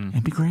you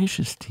and be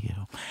gracious to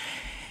you.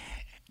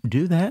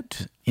 Do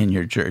that in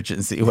your church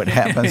and see what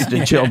happens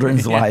to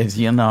children's lives.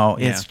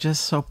 It's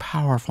just so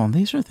powerful. And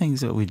these are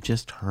things that we've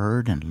just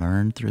heard and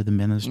learned through the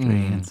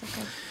ministry.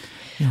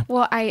 Yeah.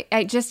 Well,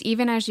 I just,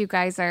 even as you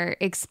guys are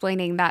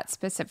explaining that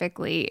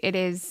specifically, it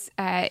is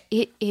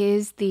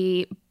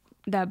the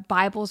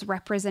Bible's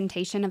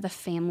representation of the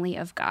family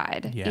of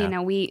God. Yeah.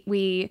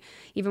 We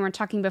even were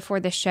talking before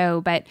the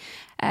show, but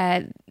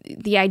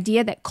the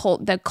idea that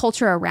the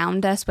culture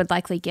around us would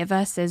likely give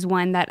us is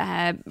one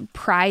that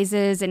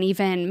prizes and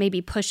even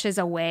maybe pushes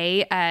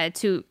away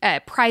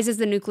prizes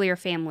the nuclear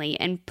family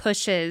and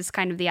pushes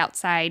kind of the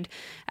outside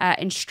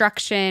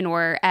instruction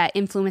or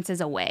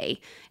influences away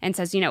and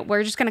says,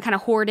 we're just going to kind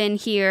of hoard in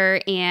here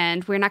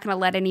and we're not going to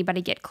let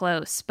anybody get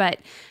close. But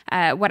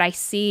what I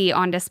see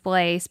on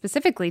display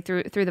specifically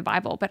through the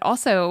Bible, but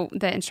also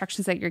the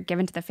instructions that you're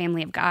given to the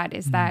family of God,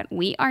 is that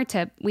we are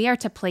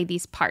to play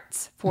these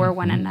parts for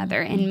one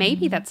another. And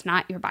maybe that's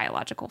not your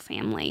biological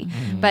family,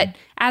 but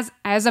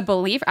as a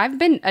believer, I've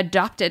been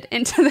adopted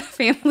into the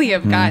family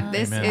of God.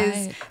 This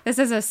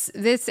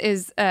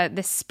is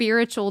the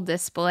spiritual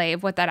display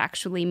of what that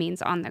actually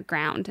means on the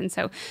ground. And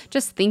so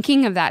just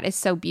thinking of that is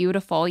so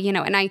beautiful,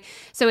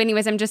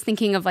 I'm just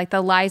thinking of like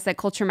the lies that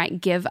culture might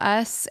give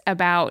us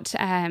about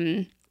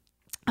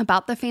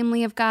the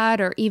family of God,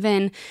 or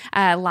even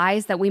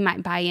lies that we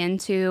might buy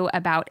into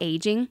about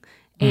aging.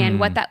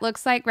 And what that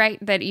looks like, right?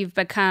 That you've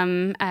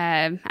become,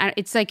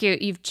 it's like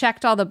you've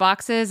checked all the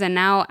boxes, and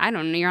now, I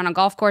don't know, you're on a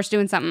golf course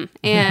doing something.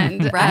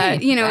 And,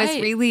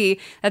 it's really,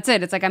 that's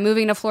it. It's like, I'm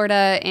moving to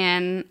Florida,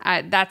 and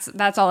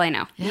that's all I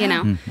know,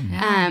 Yeah.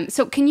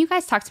 So can you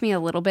guys talk to me a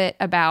little bit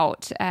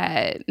about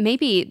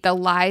maybe the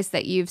lies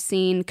that you've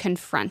seen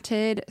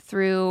confronted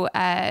through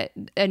a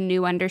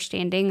new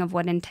understanding of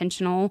what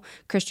intentional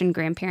Christian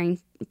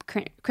grandparenting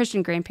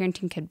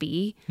could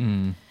be?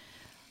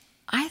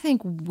 I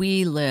think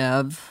we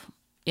live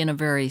in a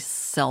very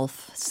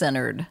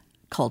self-centered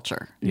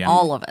culture,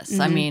 all of us.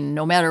 I mean,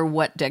 no matter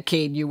what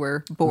decade you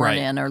were born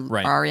in or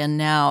are in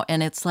now.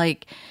 And it's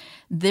like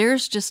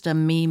there's just a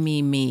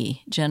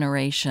me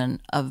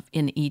generation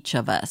in each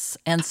of us.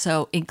 And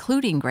so,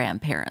 including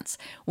grandparents,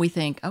 we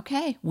think,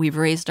 okay, we've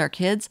raised our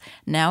kids.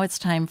 Now it's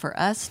time for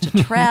us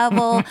to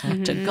travel,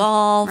 to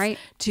golf,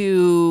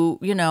 to,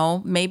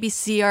 maybe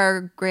see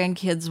our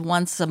grandkids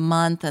once a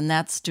month, and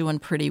that's doing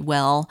pretty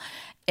well.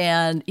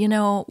 And,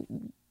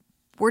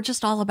 we're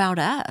just all about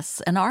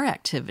us and our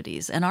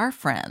activities and our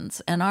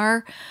friends and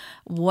our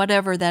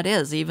whatever that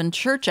is, even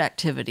church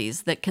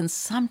activities that can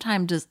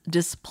sometimes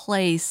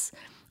displace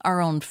our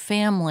own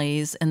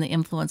families and the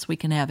influence we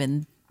can have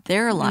in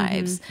their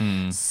lives.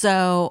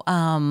 So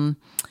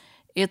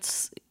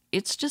it's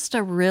just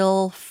a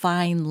real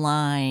fine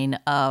line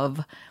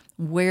of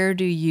where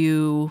do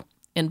you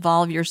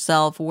involve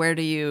yourself? Where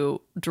do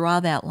you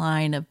draw that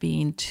line of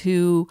being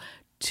too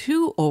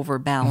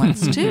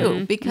overbalanced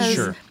too,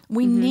 because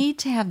we need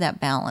to have that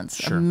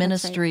balance of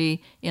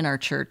ministry in our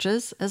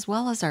churches as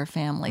well as our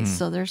families.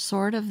 So there's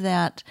sort of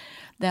that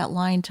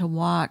line to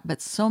walk.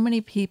 But so many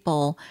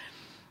people,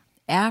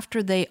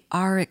 after they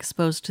are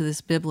exposed to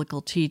this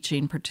biblical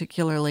teaching,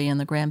 particularly in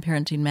the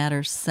Grandparenting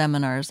Matters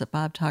seminars that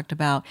Bob talked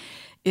about,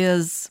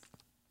 is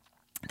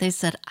they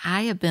said,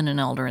 I have been an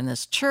elder in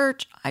this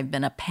church. I've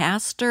been a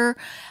pastor.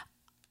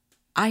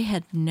 I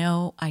had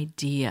no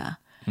idea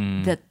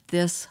that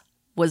this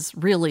was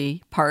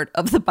really part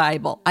of the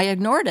Bible. I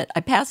ignored it. I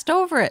passed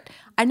over it.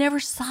 I never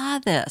saw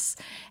this.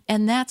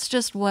 And that's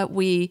just what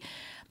we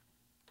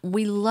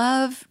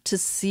love to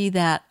see,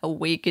 that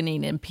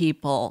awakening in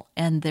people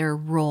and their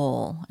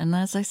role. And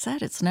as I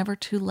said, it's never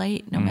too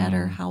late, no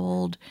matter how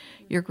old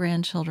your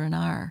grandchildren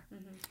are.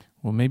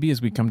 Well, maybe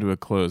as we come to a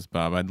close,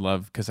 Bob, I'd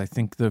love, because I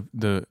think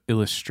the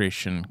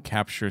illustration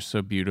captures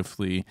so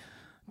beautifully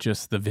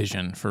just the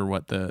vision for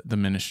what the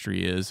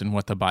ministry is and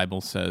what the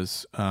Bible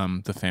says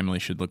the family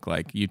should look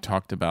like. You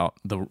talked about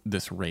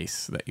this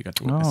race that you got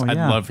to witness. I'd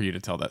love for you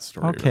to tell that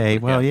story. Okay,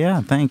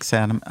 thanks,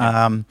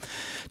 Adam.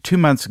 2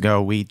 months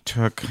ago, we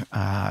took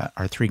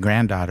our three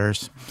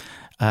granddaughters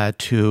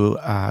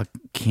to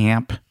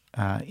camp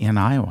in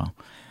Iowa.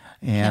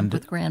 Camp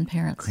with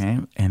grandparents.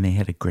 And they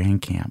had a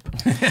grand camp.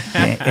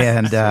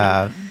 And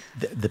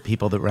the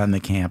people that run the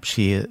camp,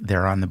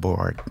 they're on the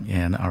board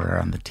or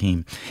on the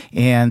team.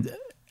 And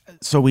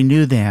so we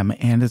knew them,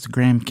 and it's a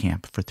grand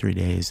camp for 3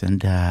 days,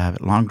 and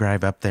long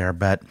drive up there.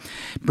 But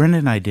Brenda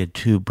and I did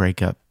 2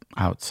 breakout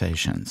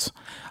sessions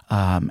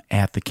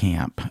at the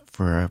camp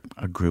for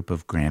a group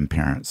of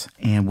grandparents.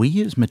 And we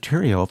use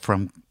material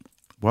from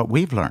what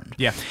we've learned.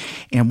 Yeah.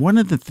 And one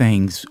of the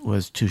things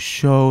was to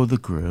show the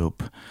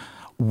group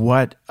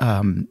what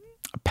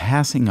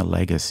passing a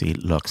legacy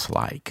looks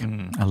like,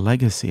 a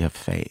legacy of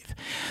faith.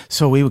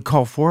 So we would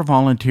call 4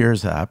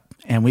 volunteers up,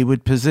 and we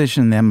would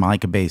position them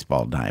like a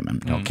baseball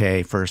diamond,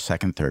 okay, first,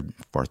 second, third,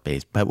 fourth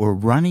base. But we're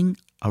running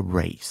a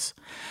race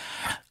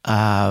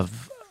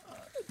of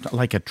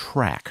like a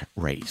track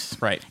race.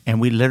 Right. And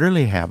we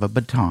literally have a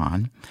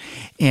baton,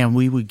 and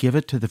we would give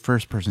it to the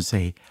first person and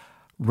say,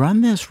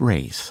 run this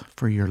race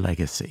for your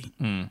legacy.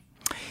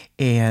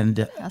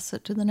 And Pass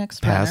it to the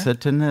next pass runner.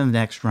 it to the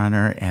next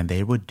runner, and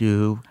they would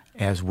do,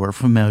 as we're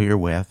familiar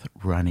with,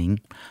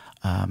 running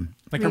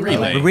Like a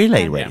relay. a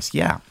relay race,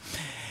 yeah.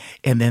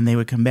 And then they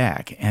would come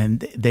back,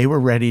 and they were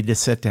ready to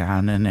sit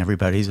down, and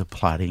everybody's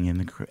applauding in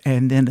the crew.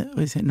 And then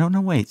we said, no,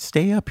 wait,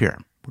 stay up here.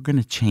 We're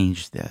going to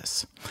change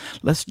this.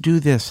 Let's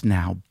do this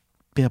now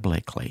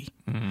biblically,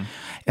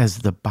 as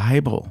the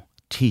Bible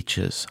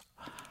teaches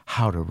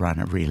how to run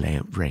a relay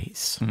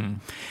race.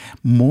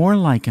 More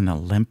like an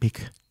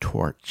Olympic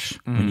torch.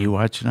 When you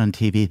watch it on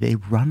TV, they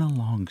run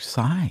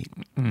alongside.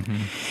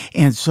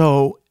 And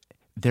so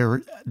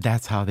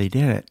that's how they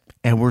did it.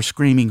 And we're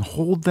screaming,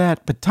 hold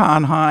that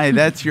baton high.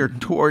 That's your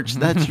torch.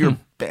 That's your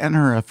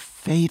banner of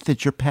faith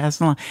that you're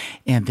passing on.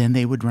 And then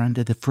they would run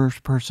to the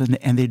first person,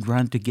 and they'd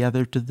run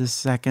together to the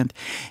second,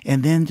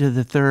 and then to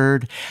the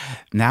third.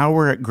 Now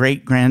we're at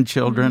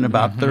great-grandchildren,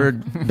 about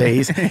third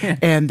base.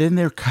 And then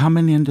they're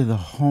coming into the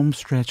home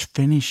stretch,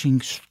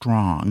 finishing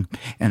strong.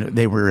 And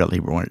they really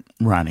weren't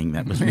running.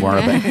 That was more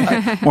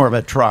of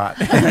a trot.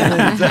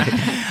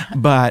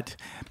 But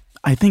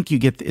I think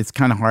it's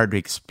kind of hard to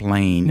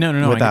explain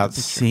without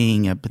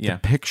seeing it, but the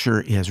picture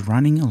is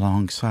running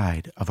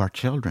alongside of our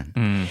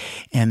children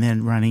and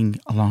then running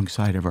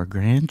alongside of our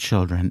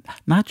grandchildren,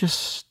 not just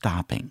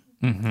stopping.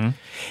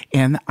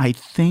 And I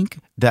think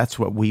that's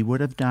what we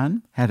would have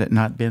done had it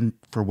not been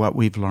for what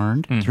we've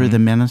learned through the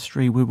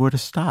ministry. We would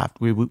have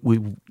stopped. We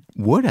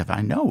would have.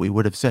 I know we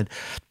would have said,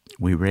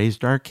 we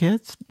raised our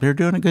kids. They're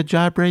doing a good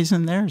job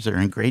raising theirs. They're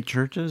in great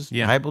churches,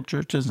 Bible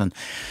churches, and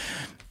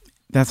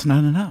that's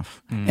not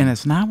enough. And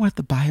it's not what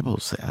the Bible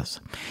says.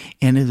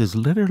 And it is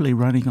literally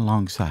running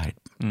alongside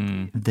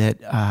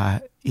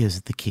that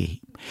is the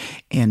key.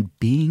 And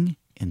being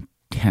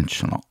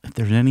intentional. If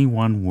there's any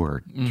one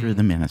word through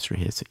the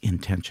ministry, it's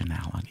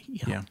intentionality.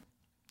 Yeah,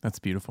 that's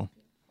beautiful.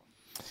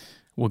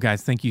 Well,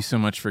 guys, thank you so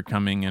much for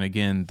coming. And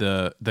again,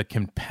 the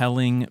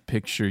compelling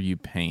picture you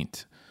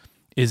paint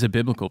is a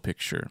biblical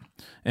picture.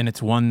 And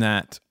it's one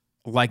that,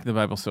 like the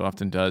Bible so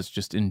often does,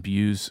 just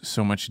imbues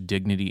so much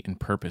dignity and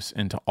purpose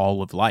into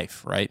all of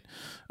life, right?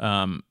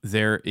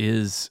 There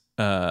is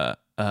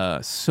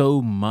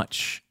so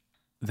much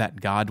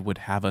that God would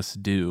have us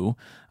do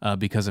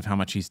because of how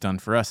much He's done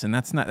for us. And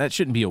that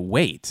shouldn't be a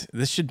weight.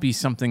 This should be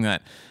something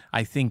that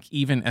I think,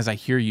 even as I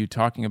hear you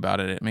talking about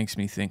it, it makes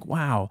me think,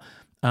 wow,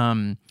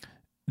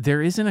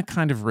 there isn't a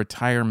kind of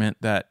retirement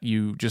that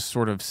you just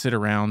sort of sit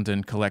around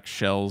and collect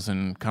shells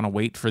and kind of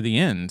wait for the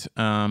end.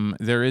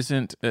 There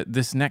isn't.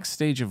 This next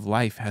stage of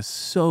life has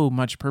so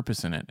much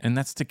purpose in it, and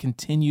that's to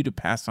continue to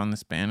pass on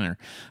this banner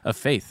of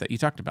faith that you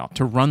talked about,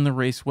 to run the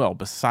race well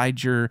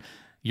beside your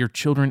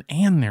children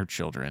and their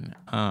children.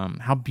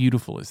 How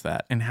beautiful is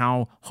that? And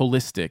how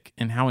holistic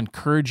and how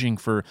encouraging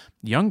for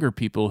younger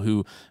people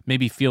who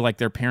maybe feel like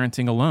they're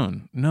parenting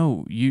alone.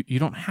 No, you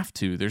don't have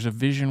to. There's a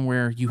vision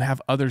where you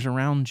have others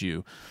around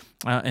you.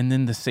 And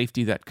then the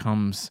safety that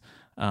comes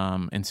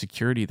and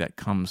security that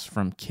comes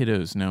from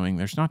kiddos knowing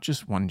there's not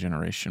just one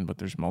generation, but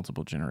there's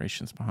multiple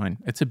generations behind.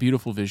 It's a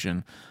beautiful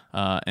vision.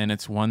 And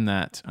it's one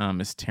that,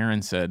 as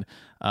Taryn said,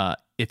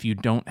 if you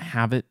don't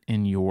have it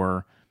in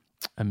your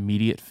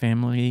immediate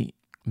family,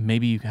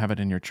 maybe you have it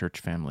in your church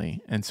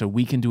family. And so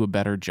we can do a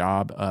better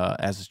job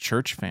as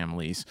church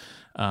families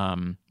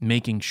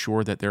making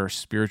sure that there are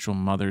spiritual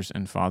mothers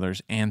and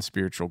fathers and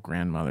spiritual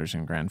grandmothers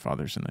and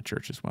grandfathers in the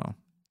church as well.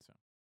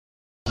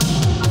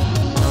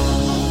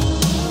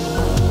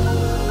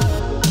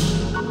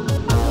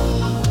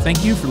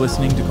 Thank you for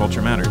listening to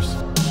Culture Matters.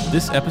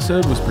 This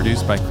episode was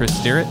produced by Chris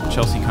Sterrett,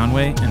 Chelsea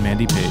Conway, and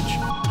Mandy Page.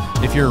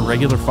 If you're a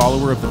regular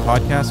follower of the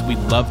podcast, we'd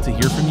love to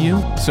hear from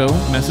you, so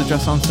message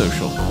us on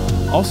social.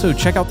 Also,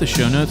 check out the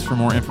show notes for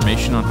more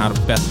information on how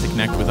to best to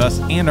connect with us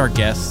and our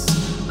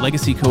guests,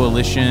 Legacy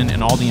Coalition,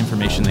 and all the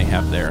information they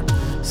have there.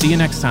 See you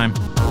next time.